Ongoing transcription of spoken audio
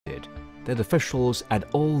that officials at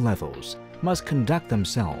all levels must conduct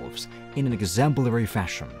themselves in an exemplary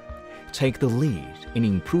fashion, take the lead in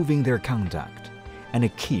improving their conduct,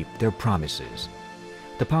 and keep their promises.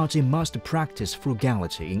 The party must practice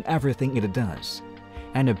frugality in everything it does,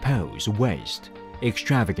 and oppose waste,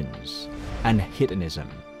 extravagance, and hedonism.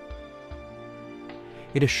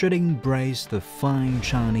 It should embrace the fine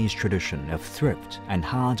Chinese tradition of thrift and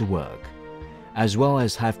hard work, as well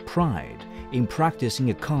as have pride in practicing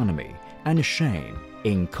economy and shame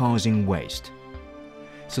in causing waste,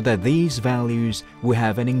 so that these values will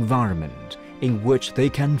have an environment in which they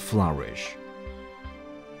can flourish.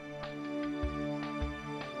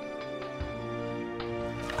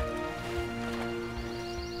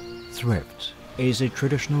 Thrift is a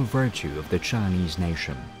traditional virtue of the Chinese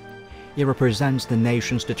nation. It represents the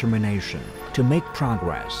nation's determination to make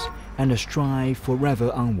progress and strive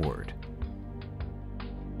forever onward.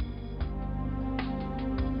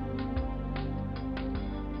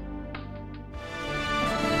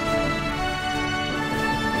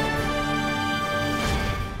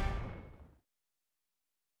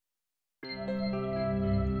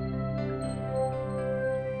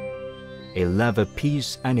 A love of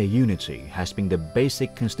peace and unity has been the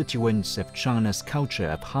basic constituents of China's culture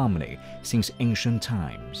of harmony since ancient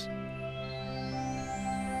times.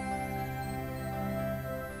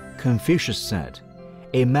 Confucius said,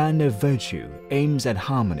 "A man of virtue aims at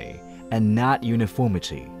harmony and not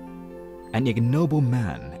uniformity. An ignoble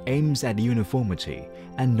man aims at uniformity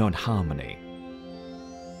and not harmony."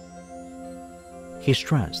 He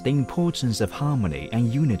stressed the importance of harmony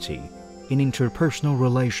and unity in interpersonal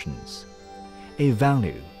relations, a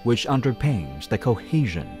value which underpins the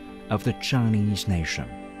cohesion of the Chinese nation.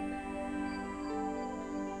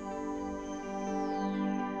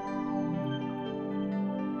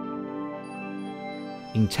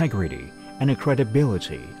 Integrity and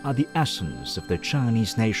credibility are the essence of the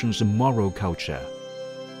Chinese nation's moral culture.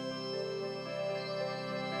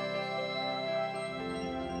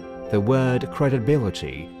 The word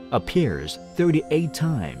credibility appears 38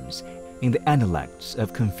 times in the Analects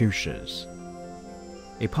of Confucius.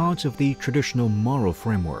 A part of the traditional moral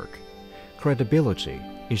framework, credibility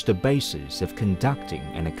is the basis of conducting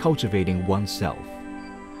and cultivating oneself.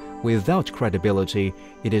 Without credibility,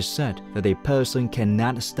 it is said that a person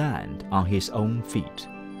cannot stand on his own feet,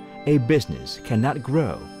 a business cannot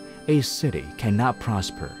grow, a city cannot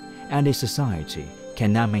prosper, and a society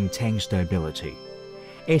cannot maintain stability.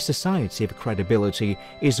 A society of credibility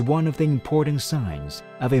is one of the important signs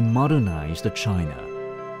of a modernized China.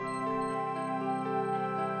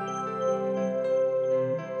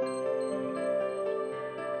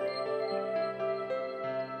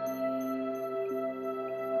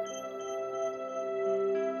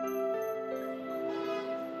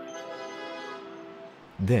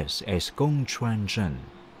 This is Gong Chuanzhen.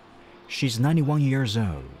 She's 91 years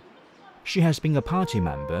old. She has been a party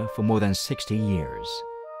member for more than 60 years.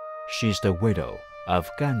 She's the widow of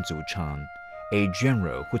Gan Zuchang, a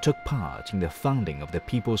general who took part in the founding of the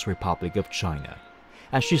People's Republic of China,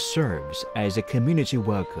 and she serves as a community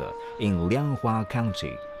worker in Lianhua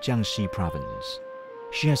County, Jiangxi Province.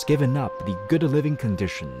 She has given up the good living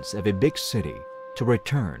conditions of a big city to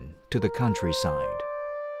return to the countryside.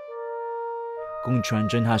 Gong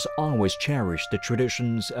Chuanzhen has always cherished the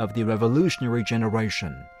traditions of the revolutionary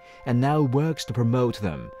generation and now works to promote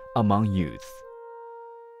them among youth.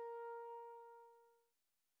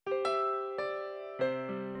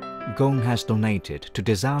 Gong has donated to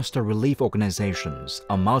disaster relief organizations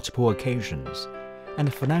on multiple occasions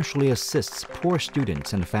and financially assists poor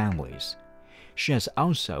students and families. She has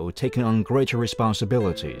also taken on greater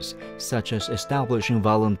responsibilities, such as establishing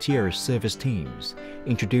volunteer service teams,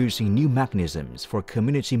 introducing new mechanisms for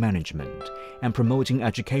community management, and promoting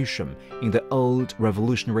education in the old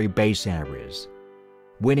revolutionary base areas.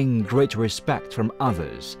 Winning great respect from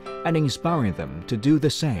others and inspiring them to do the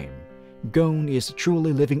same, Gong is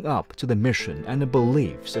truly living up to the mission and the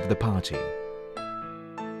beliefs of the party.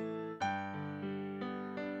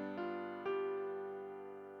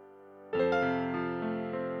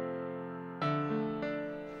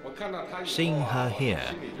 Seeing her here,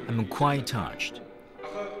 I'm quite touched.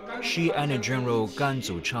 She and General Gan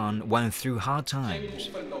Zuchang went through hard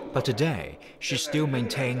times, but today she still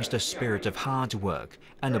maintains the spirit of hard work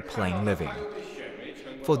and a plain living.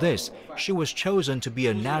 For this, she was chosen to be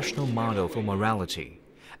a national model for morality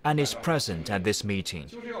and is present at this meeting.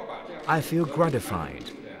 I feel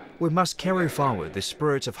gratified. We must carry forward the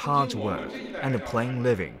spirit of hard work and a plain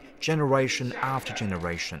living, generation after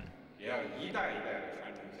generation.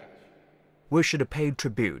 We should pay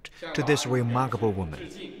tribute to this remarkable woman.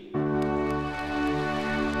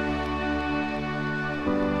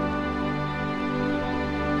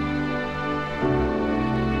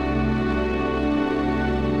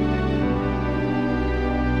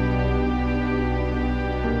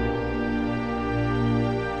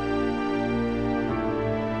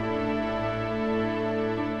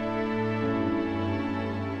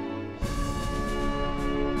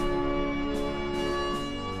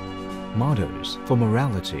 Models for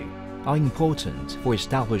morality are important for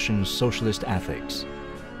establishing socialist ethics,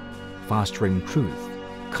 fostering truth,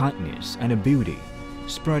 kindness, and beauty,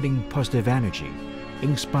 spreading positive energy,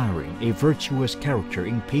 inspiring a virtuous character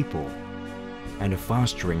in people, and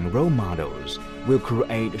fostering role models will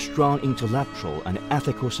create strong intellectual and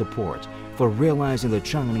ethical support for realizing the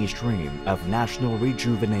Chinese dream of national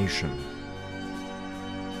rejuvenation.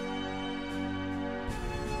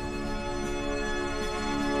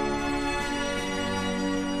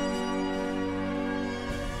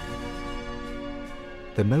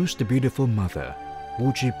 The Most Beautiful Mother,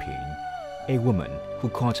 Wu Zhiping, a woman who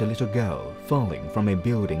caught a little girl falling from a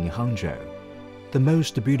building in Hangzhou. The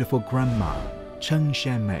Most Beautiful Grandma, Chen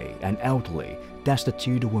Xianmei, an elderly,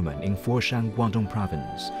 destitute woman in Foshan, Guangdong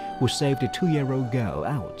Province, who saved a 2-year-old girl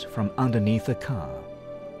out from underneath a car.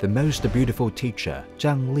 The Most Beautiful Teacher,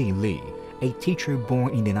 Zhang Lili, a teacher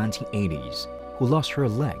born in the 1980s, who lost her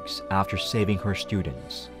legs after saving her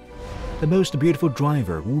students. The Most Beautiful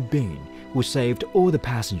Driver, Wu Bin, who saved all the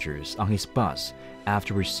passengers on his bus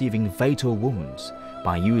after receiving fatal wounds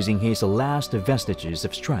by using his last vestiges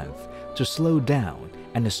of strength to slow down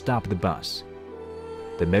and stop the bus.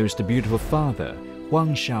 The Most Beautiful Father,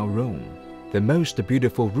 Wang Xiaorong. The Most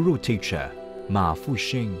Beautiful Rural Teacher, Ma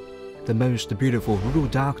Fuxing. The Most Beautiful Rural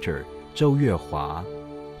Doctor, Zhou Yuehua.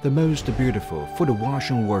 The Most Beautiful Foot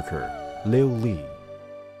Washing Worker, Liu Li.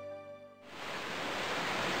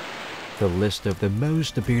 The list of the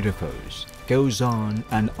most beautifuls goes on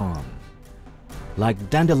and on.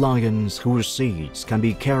 Like dandelions whose seeds can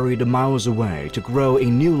be carried miles away to grow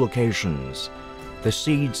in new locations, the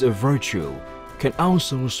seeds of virtue can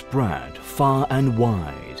also spread far and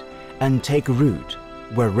wide and take root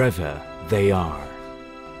wherever they are.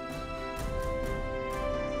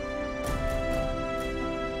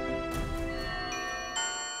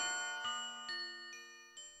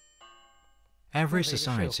 Every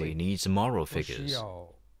society needs moral figures.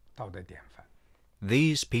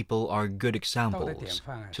 These people are good examples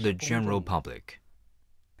to the general public.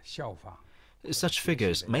 Such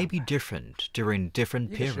figures may be different during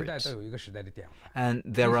different periods, and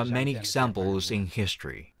there are many examples in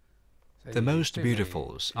history. The most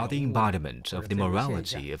beautifuls are the embodiment of the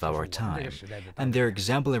morality of our time, and their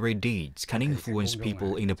exemplary deeds can influence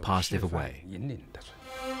people in a positive way.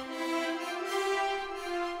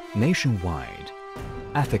 Nationwide,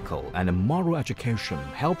 ethical and moral education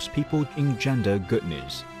helps people engender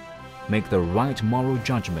goodness, make the right moral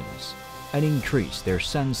judgments, and increase their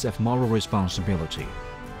sense of moral responsibility.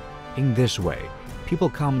 In this way, people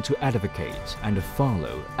come to advocate and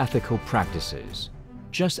follow ethical practices.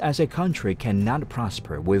 Just as a country cannot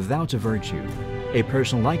prosper without virtue, a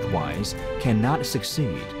person likewise cannot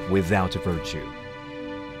succeed without virtue.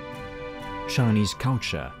 Chinese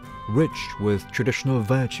culture, rich with traditional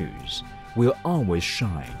virtues, will always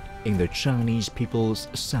shine in the Chinese people's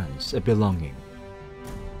sense of belonging.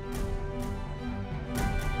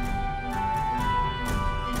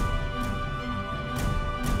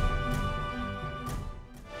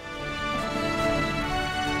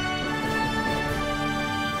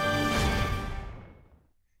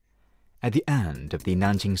 At the end of the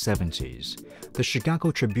 1970s, the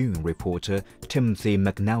Chicago Tribune reporter Timothy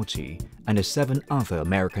McNulty and 7 other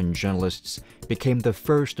American journalists became the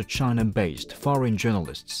first China-based foreign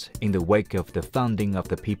journalists in the wake of the founding of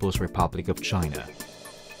the People's Republic of China.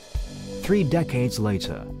 3 decades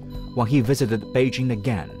later, when he visited Beijing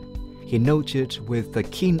again, he noted with the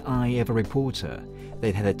keen eye of a reporter that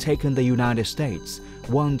it had taken the United States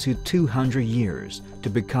 100 to 200 years to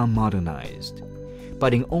become modernized.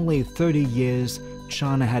 But in only 30 years,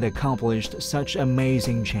 China had accomplished such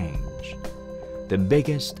amazing change. The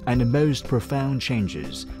biggest and most profound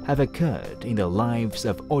changes have occurred in the lives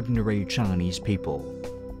of ordinary Chinese people.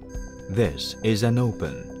 This is an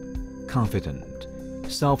open, confident,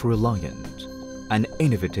 self-reliant, and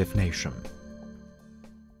innovative nation.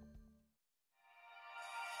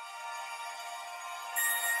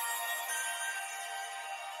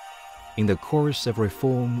 In the course of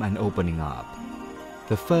reform and opening up,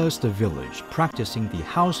 the first village practicing the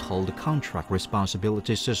household contract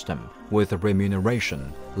responsibility system with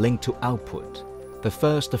remuneration linked to output, the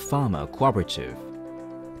first farmer cooperative,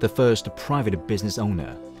 the first private business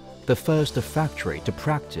owner, the first factory to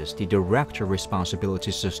practice the director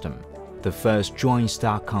responsibility system, the first joint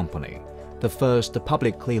stock company, the first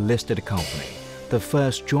publicly listed company, the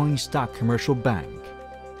first joint stock commercial bank.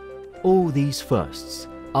 All these firsts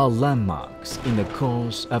are landmarks in the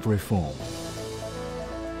cause of reform.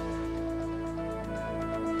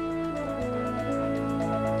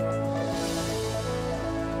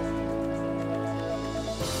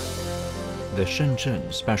 The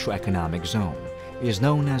Shenzhen Special Economic Zone is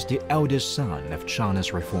known as the eldest son of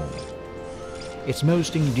China's reform. Its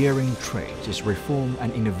most endearing trait is reform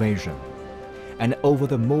and innovation, and over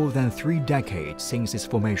the more than 3 decades since its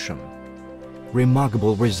formation,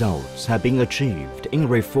 remarkable results have been achieved in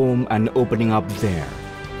reform and opening up there.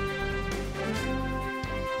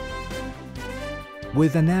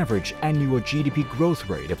 With an average annual GDP growth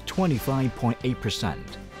rate of 25.8%,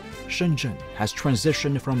 Shenzhen has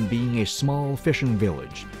transitioned from being a small fishing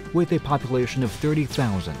village with a population of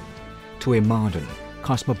 30,000 to a modern,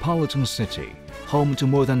 cosmopolitan city home to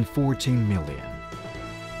more than 14 million.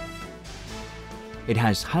 It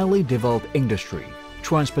has highly developed industry,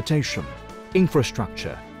 transportation,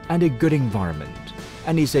 infrastructure, and a good environment,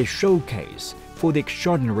 and is a showcase for the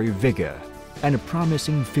extraordinary vigor and a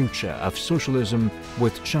promising future of socialism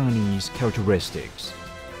with Chinese characteristics.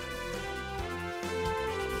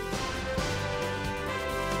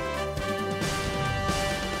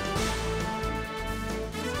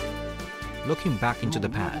 Looking back into the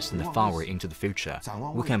past and forward into the future,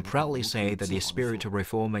 we can proudly say that the spirit of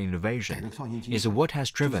reform and innovation is what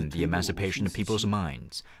has driven the emancipation of people's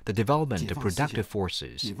minds, the development of productive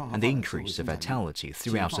forces, and the increase of vitality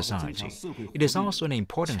throughout society. It is also an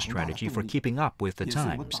important strategy for keeping up with the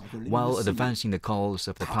times while advancing the cause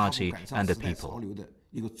of the party and the people.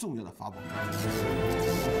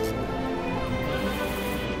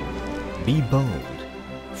 Be bold,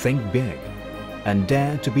 think big, and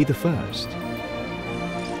dare to be the first.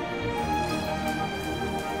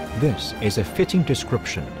 This is a fitting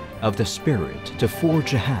description of the spirit to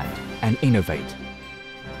forge ahead and innovate.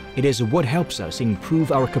 It is what helps us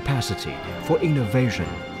improve our capacity for innovation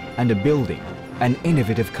and building an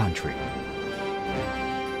innovative country.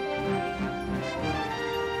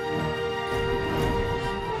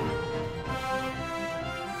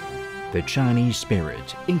 The Chinese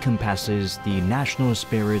spirit encompasses the national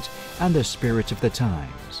spirit and the spirit of the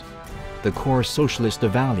times. The core socialist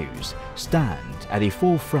values stand at the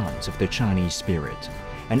forefront of the Chinese spirit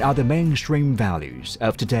and are the mainstream values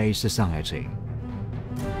of today's society.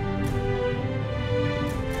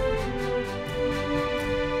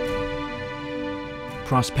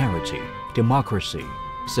 Prosperity, democracy,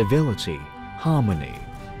 civility, harmony,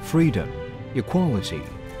 freedom, equality,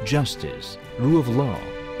 justice, rule of law,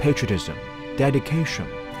 patriotism, dedication,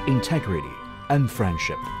 integrity, and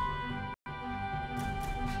friendship.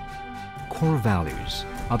 Core values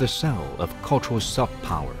are the cell of cultural soft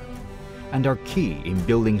power and are key in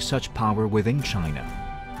building such power within China.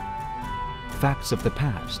 Facts of the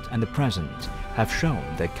past and the present have shown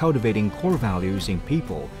that cultivating core values in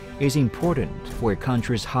people is important for a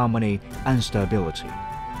country's harmony and stability.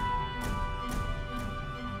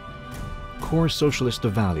 Core socialist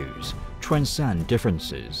values transcend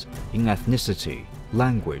differences in ethnicity,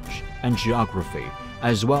 language, and geography,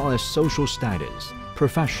 as well as social status,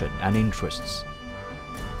 profession, and interests.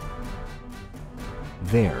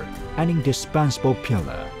 They're an indispensable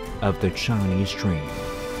pillar of the Chinese dream.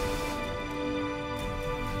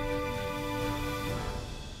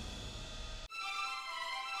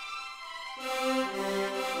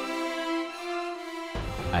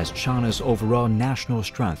 As China's overall national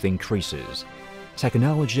strength increases,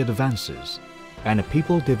 technology advances, and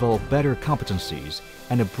people develop better competencies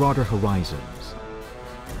and broader horizons,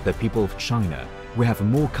 the people of China will have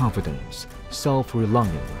more confidence,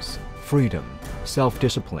 self-reliance, freedom,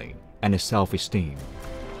 self-discipline, and self-esteem.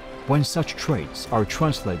 When such traits are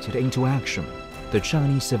translated into action, the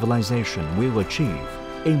Chinese civilization will achieve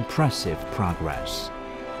impressive progress.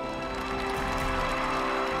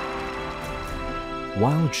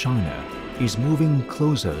 While China is moving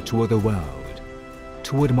closer toward the world,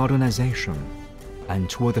 toward modernization, and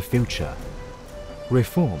toward the future,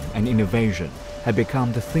 reform and innovation have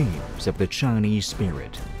become the themes of the Chinese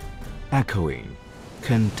spirit, echoing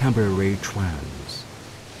contemporary trends.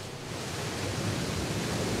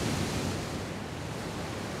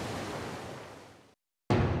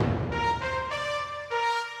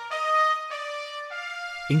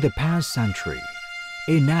 In the past century,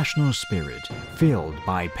 a national spirit filled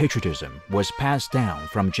by patriotism was passed down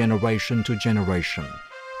from generation to generation,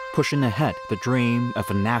 pushing ahead the dream of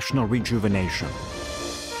a national rejuvenation.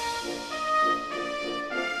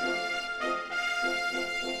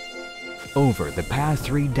 Over the past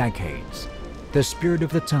 3 decades, the spirit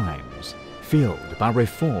of the times, fueled by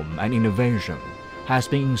reform and innovation, has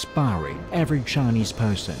been inspiring every Chinese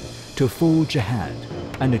person to forge ahead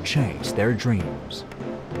and to chase their dreams.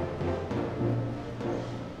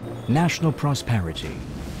 National prosperity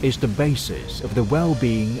is the basis of the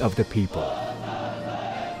well-being of the people.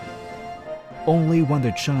 Only when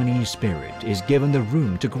the Chinese spirit is given the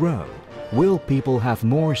room to grow will people have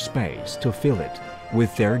more space to fill it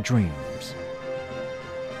with their dreams.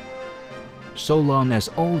 So long as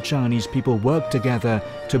all Chinese people work together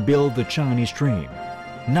to build the Chinese dream,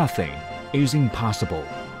 nothing is impossible.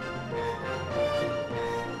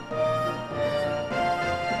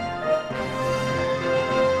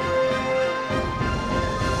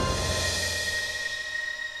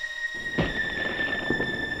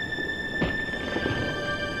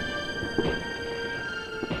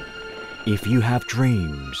 If you have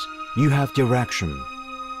dreams, you have direction.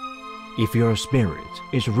 If your spirit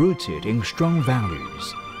is rooted in strong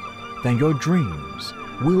values, then your dreams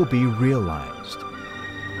will be realized.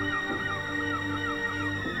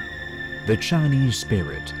 The Chinese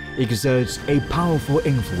spirit exerts a powerful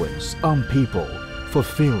influence on people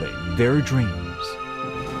fulfilling their dreams.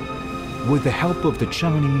 With the help of the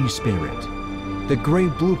Chinese spirit, the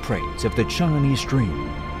great blueprint of the Chinese dream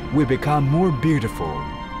will become more beautiful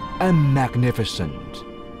and magnificent.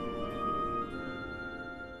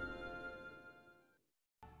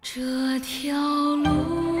 这条路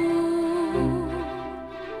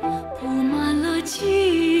布满了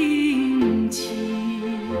荆棘，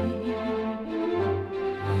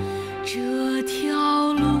这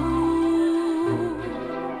条路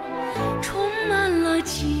充满了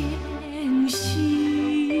艰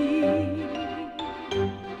辛，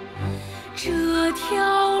这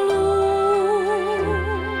条路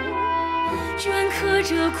镌刻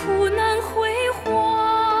着苦难辉煌。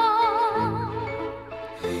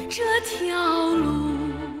 这条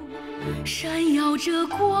路闪耀着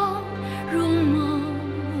光荣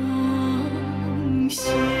梦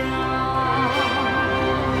想，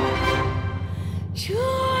这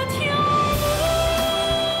条路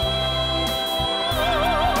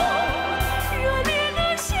热烈的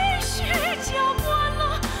鲜血浇灌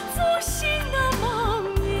了走心的萌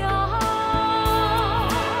芽，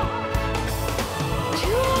这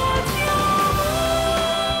条。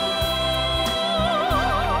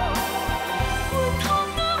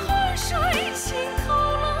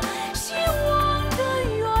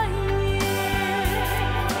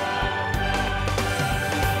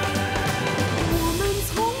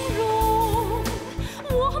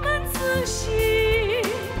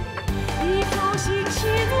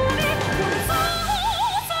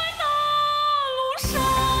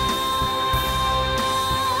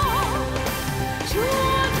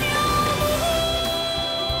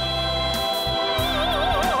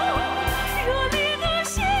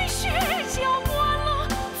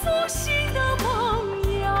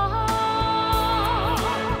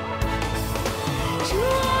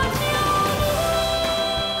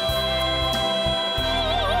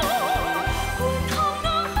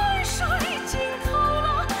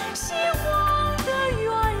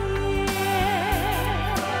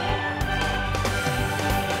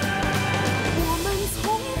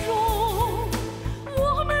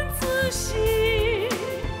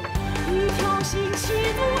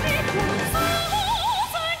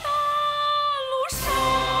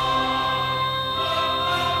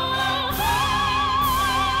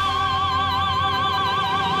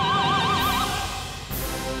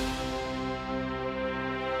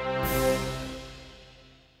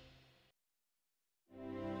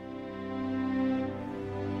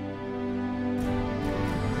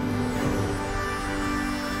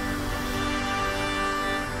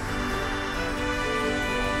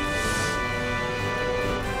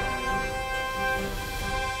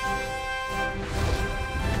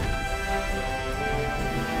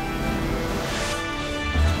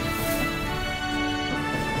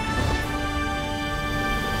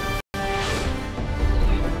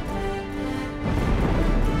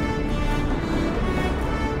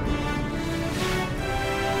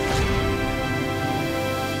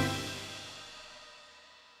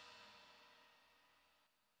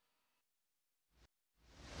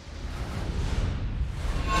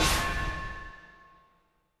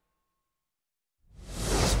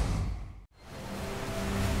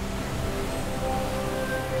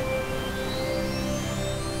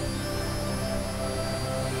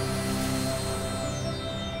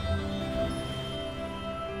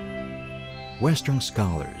 Western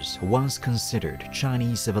scholars once considered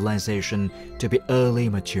Chinese civilization to be early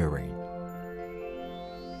maturing.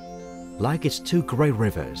 Like its two great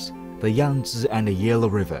rivers, the Yangtze and the Yellow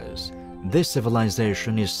Rivers, this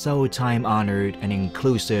civilization is so time-honored and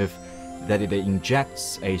inclusive that it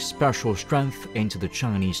injects a special strength into the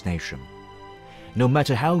Chinese nation. No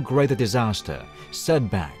matter how great the disaster,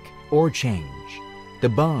 setback, or change, the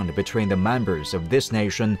bond between the members of this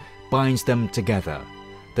nation binds them together.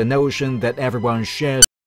 The notion that everyone shares